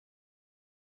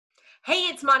Hey,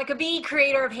 it's Monica B,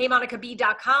 creator of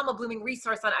HeyMonicaB.com, a blooming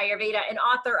resource on Ayurveda, and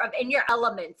author of In Your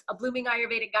Elements, a blooming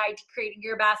Ayurveda guide to creating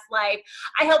your best life.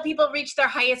 I help people reach their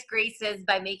highest graces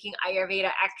by making Ayurveda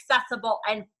accessible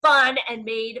and fun and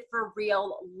made for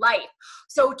real life.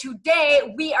 So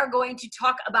today we are going to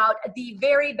talk about the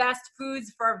very best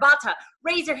foods for Vata.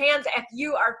 Raise your hands if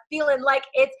you are feeling like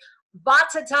it's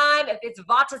Vata time, if it's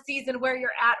Vata season where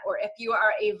you're at, or if you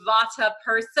are a Vata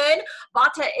person.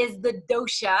 Vata is the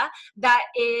dosha that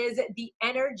is the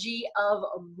energy of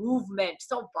movement.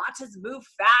 So Vatas move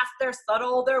fast, they're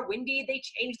subtle, they're windy, they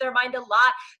change their mind a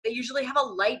lot. They usually have a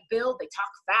light build, they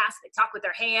talk fast, they talk with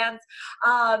their hands.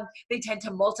 They tend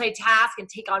to multitask and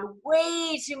take on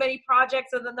way too many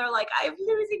projects, and then they're like, I'm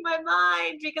losing my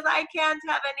mind because I can't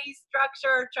have any structure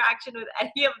or traction with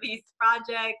any of these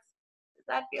projects.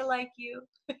 Does that feel like you?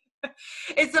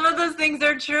 If some of those things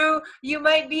are true, you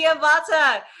might be a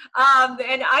Vata.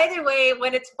 And either way,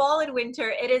 when it's fall and winter,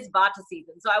 it is Vata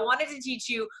season. So I wanted to teach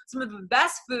you some of the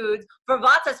best foods for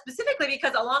Vata specifically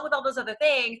because along with all those other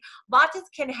things, Vatas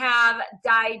can have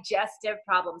digestive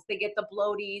problems. They get the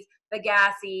bloaties, the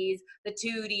gassies, the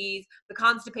tooties, the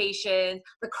constipation,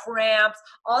 the cramps,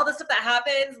 all the stuff that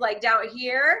happens like down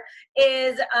here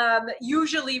is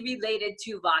usually related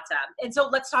to Vata. And so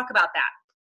let's talk about that.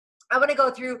 I want to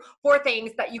go through 4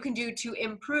 things that you can do to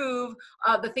improve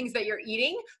the things that you're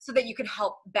eating so that you can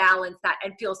help balance that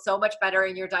and feel so much better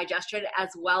in your digestion as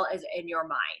well as in your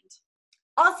mind.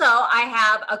 Also, I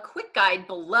have a quick guide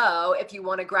below if you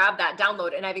want to grab that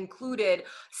download, and I've included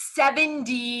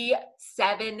 70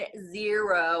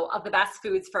 of the best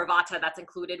foods for Vata that's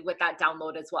included with that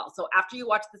download as well. So after you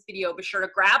watch this video, be sure to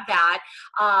grab that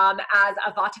as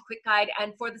a Vata quick guide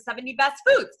and for the 70 best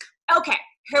foods. Okay,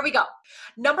 here we go.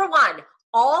 Number 1.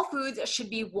 All foods should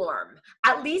be warm,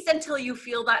 at least until you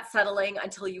feel that settling,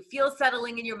 until you feel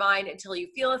settling in your mind, until you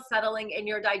feel a settling in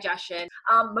your digestion.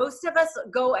 Most of us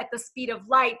go at the speed of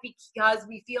light because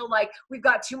we feel like we've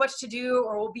got too much to do,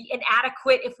 or we'll be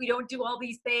inadequate if we don't do all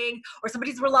these things, or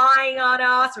somebody's relying on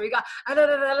us, or we got,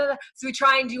 so we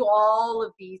try and do all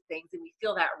of these things and we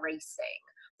feel that racing.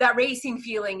 That racing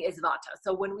feeling is Vata.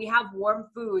 So when we have warm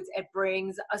foods, it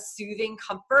brings a soothing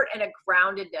comfort and a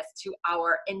groundedness to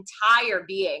our entire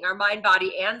being, our mind,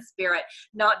 body, and spirit,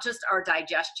 not just our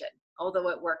digestion, although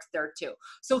it works there too.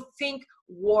 So think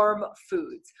warm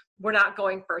foods. We're not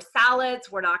going for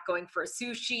salads. We're not going for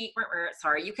sushi.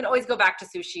 Sorry, you can always go back to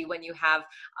sushi when you have,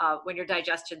 when your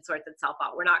digestion sorts itself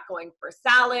out. We're not going for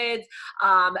salads,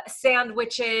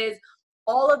 sandwiches,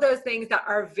 all of those things that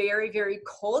are very, very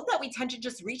cold that we tend to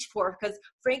just reach for because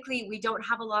frankly, we don't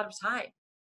have a lot of time.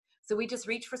 So we just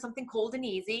reach for something cold and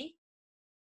easy.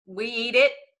 We eat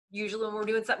it usually when we're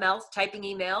doing something else, typing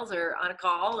emails or on a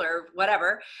call or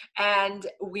whatever, and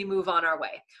we move on our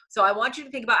way. So I want you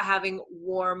to think about having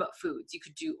warm foods. You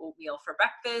could do oatmeal for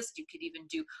breakfast. You could even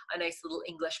do a nice little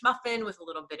English muffin with a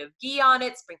little bit of ghee on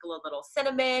it, sprinkle a little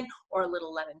cinnamon or a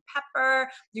little lemon pepper.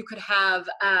 You could have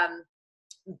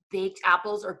baked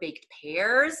apples or baked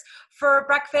pears for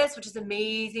breakfast, which is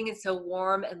amazing and so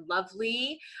warm and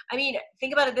lovely. I mean,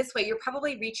 think about it this way. You're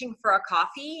probably reaching for a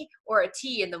coffee or a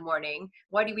tea in the morning.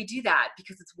 Why do we do that?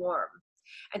 Because it's warm.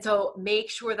 And so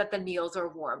make sure that the meals are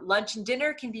warm. Lunch and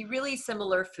dinner can be really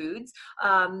similar foods,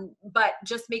 but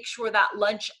just make sure that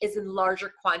lunch is in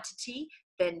larger quantity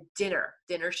than dinner.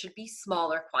 Dinner should be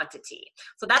smaller quantity.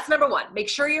 So that's number 1. Make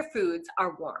sure your foods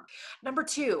are warm. Number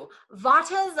 2,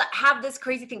 Vatas have this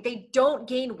crazy thing. They don't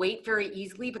gain weight very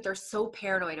easily, but they're so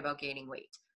paranoid about gaining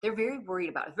weight. They're very worried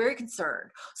about it, very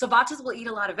concerned. So Vatas will eat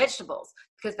a lot of vegetables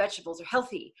because vegetables are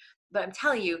healthy. But I'm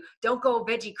telling you, don't go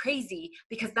veggie crazy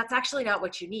because that's actually not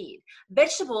what you need.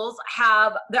 Vegetables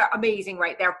they're amazing,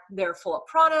 right? They're full of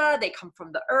prana. They come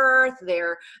from the earth.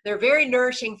 They're very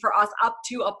nourishing for us up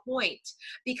to a point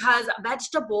because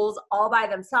vegetables all by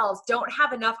themselves don't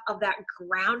have enough of that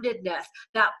groundedness,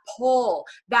 that pull,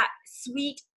 that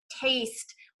sweet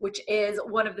taste, which is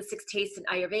one of the 6 tastes in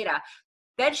Ayurveda.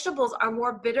 Vegetables are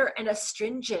more bitter and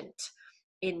astringent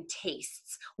in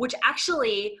tastes, which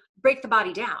actually break the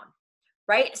body down.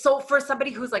 Right? So for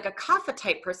somebody who's like a kapha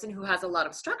type person who has a lot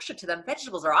of structure to them,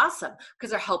 vegetables are awesome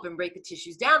because they're helping break the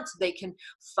tissues down so they can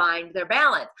find their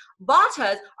balance.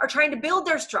 Vatas are trying to build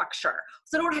their structure.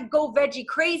 So don't go veggie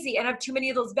crazy and have too many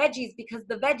of those veggies because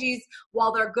the veggies,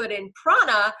 while they're good in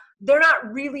prana, they're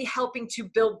not really helping to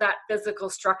build that physical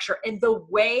structure in the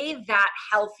way that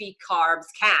healthy carbs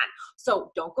can.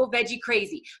 So don't go veggie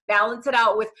crazy. Balance it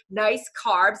out with nice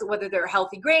carbs, whether they're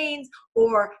healthy grains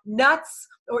or nuts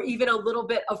or even a little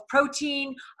bit of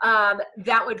protein.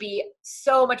 That would be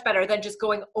so much better than just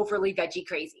going overly veggie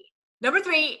crazy. Number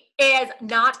 3 is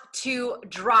not too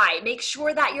dry. Make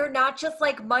sure that you're not just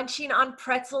like munching on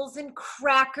pretzels and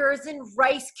crackers and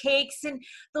rice cakes and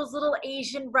those little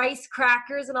Asian rice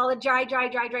crackers and all the dry,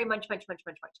 munch.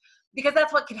 Because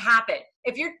that's what can happen.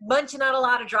 If you're munching on a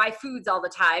lot of dry foods all the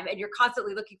time and you're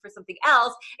constantly looking for something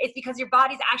else, it's because your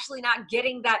body's actually not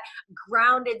getting that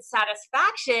grounded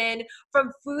satisfaction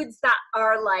from foods that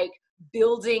are like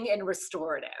building and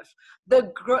restorative.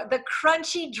 The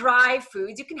crunchy dry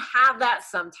foods, you can have that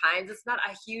sometimes. It's not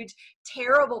a huge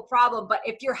terrible problem, but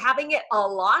if you're having it a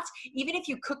lot, even if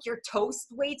you cook your toast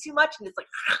way too much and it's like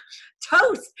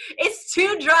toast, it's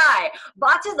too dry.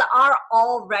 Vatas are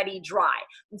already dry.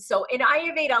 And so in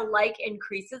Ayurveda, like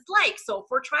increases like. So if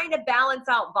we're trying to balance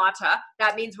out Vata,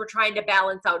 that means we're trying to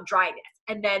balance out dryness.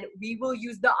 And then we will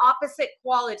use the opposite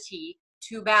quality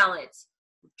to balance.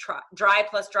 Dry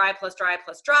plus dry plus dry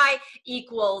plus dry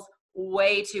equals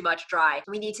way too much dry.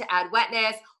 We need to add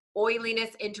wetness,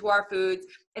 oiliness into our foods,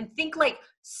 and think like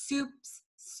soups,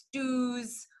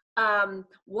 stews,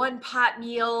 one pot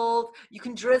meals. You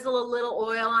can drizzle a little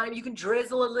oil on them. You can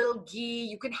drizzle a little ghee.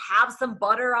 You can have some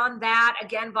butter on that.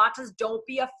 Again, Vatas, don't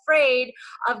be afraid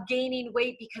of gaining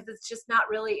weight because it's just not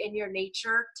really in your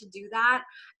nature to do that.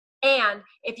 And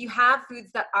if you have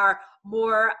foods that are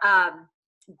more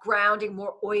grounding,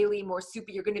 more oily, more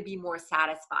soupy, you're going to be more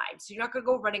satisfied. So you're not going to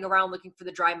go running around looking for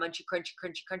the dry, munchy,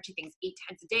 crunchy things 8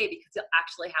 times a day, because you'll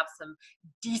actually have some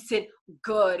decent,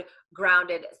 good,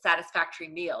 grounded, satisfactory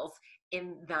meals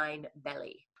in thine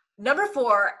belly. Number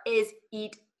 4 is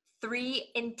eat 3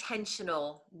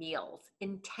 intentional meals.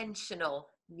 Intentional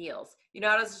meals. You know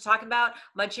what I was talking about?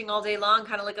 Munching all day long,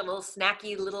 kind of like a little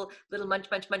snacky, little munch,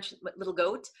 little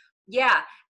goat. Yeah.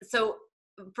 So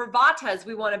for Vatas,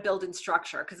 we want to build in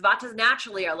structure because Vatas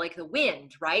naturally are like the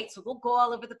wind, right? So they'll go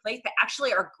all over the place. They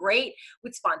actually are great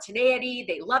with spontaneity.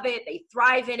 They love it. They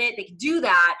thrive in it. They can do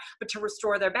that. But to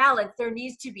restore their balance, there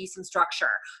needs to be some structure.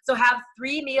 So have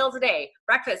 3 meals a day: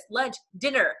 breakfast, lunch,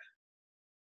 dinner.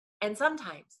 And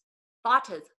sometimes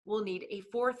Vatas will need a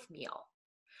 4th meal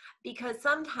because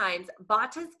sometimes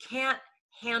Vatas can't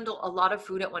handle a lot of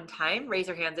food at one time. Raise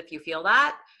your hands if you feel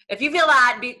that. If you feel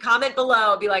that, comment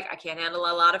below. Be like, I can't handle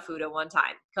a lot of food at one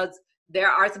time, because there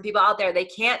are some people out there, they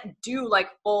can't do like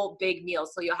full big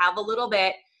meals. So you'll have a little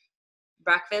bit,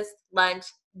 breakfast, lunch,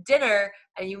 dinner,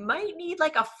 and you might need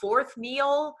like a 4th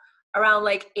meal around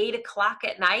like 8 o'clock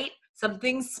at night.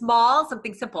 Something small,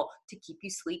 something simple to keep you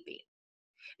sleeping.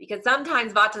 Because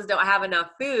sometimes Vatas don't have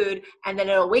enough food and then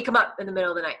it'll wake them up in the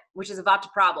middle of the night, which is a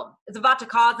Vata problem. It's a Vata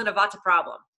cause and a Vata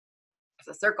problem. It's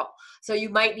a circle. So you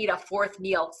might need a 4th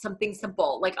meal, something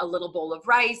simple, like a little bowl of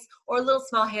rice or a little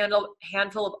small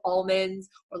handful of almonds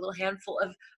or a little handful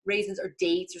of raisins or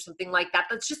dates or something like that.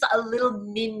 That's just a little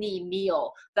mini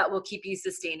meal that will keep you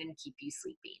sustained and keep you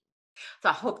sleeping. So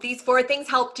I hope these 4 things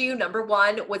helped you. Number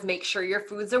 1 was make sure your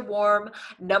foods are warm.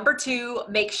 Number 2,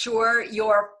 make sure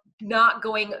you're not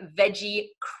going veggie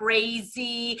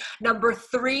crazy. Number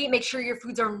 3, make sure your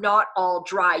foods are not all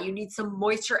dry. You need some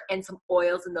moisture and some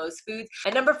oils in those foods.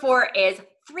 And number 4 is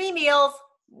 3 meals,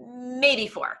 maybe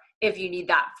 4 if you need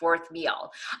that 4th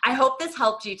meal. I hope this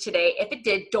helped you today. If it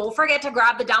did, don't forget to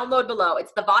grab the download below.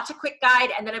 It's the Vata Quick Guide,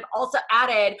 and then I've also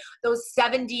added those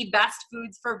 70 best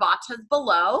foods for Vatas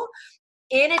below.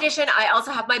 In addition, I also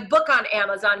have my book on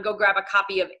Amazon. Go grab a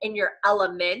copy of In Your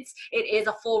Elements. It is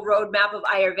a full roadmap of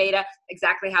Ayurveda,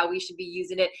 exactly how we should be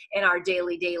using it in our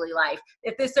daily life.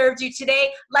 If this served you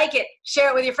today, like it, share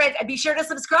it with your friends, and be sure to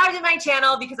subscribe to my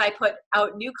channel because I put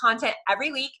out new content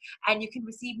every week, and you can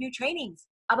receive new trainings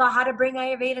about how to bring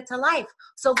Ayurveda to life.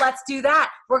 So let's do that.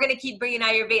 We're going to keep bringing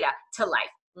Ayurveda to life.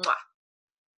 Mwah.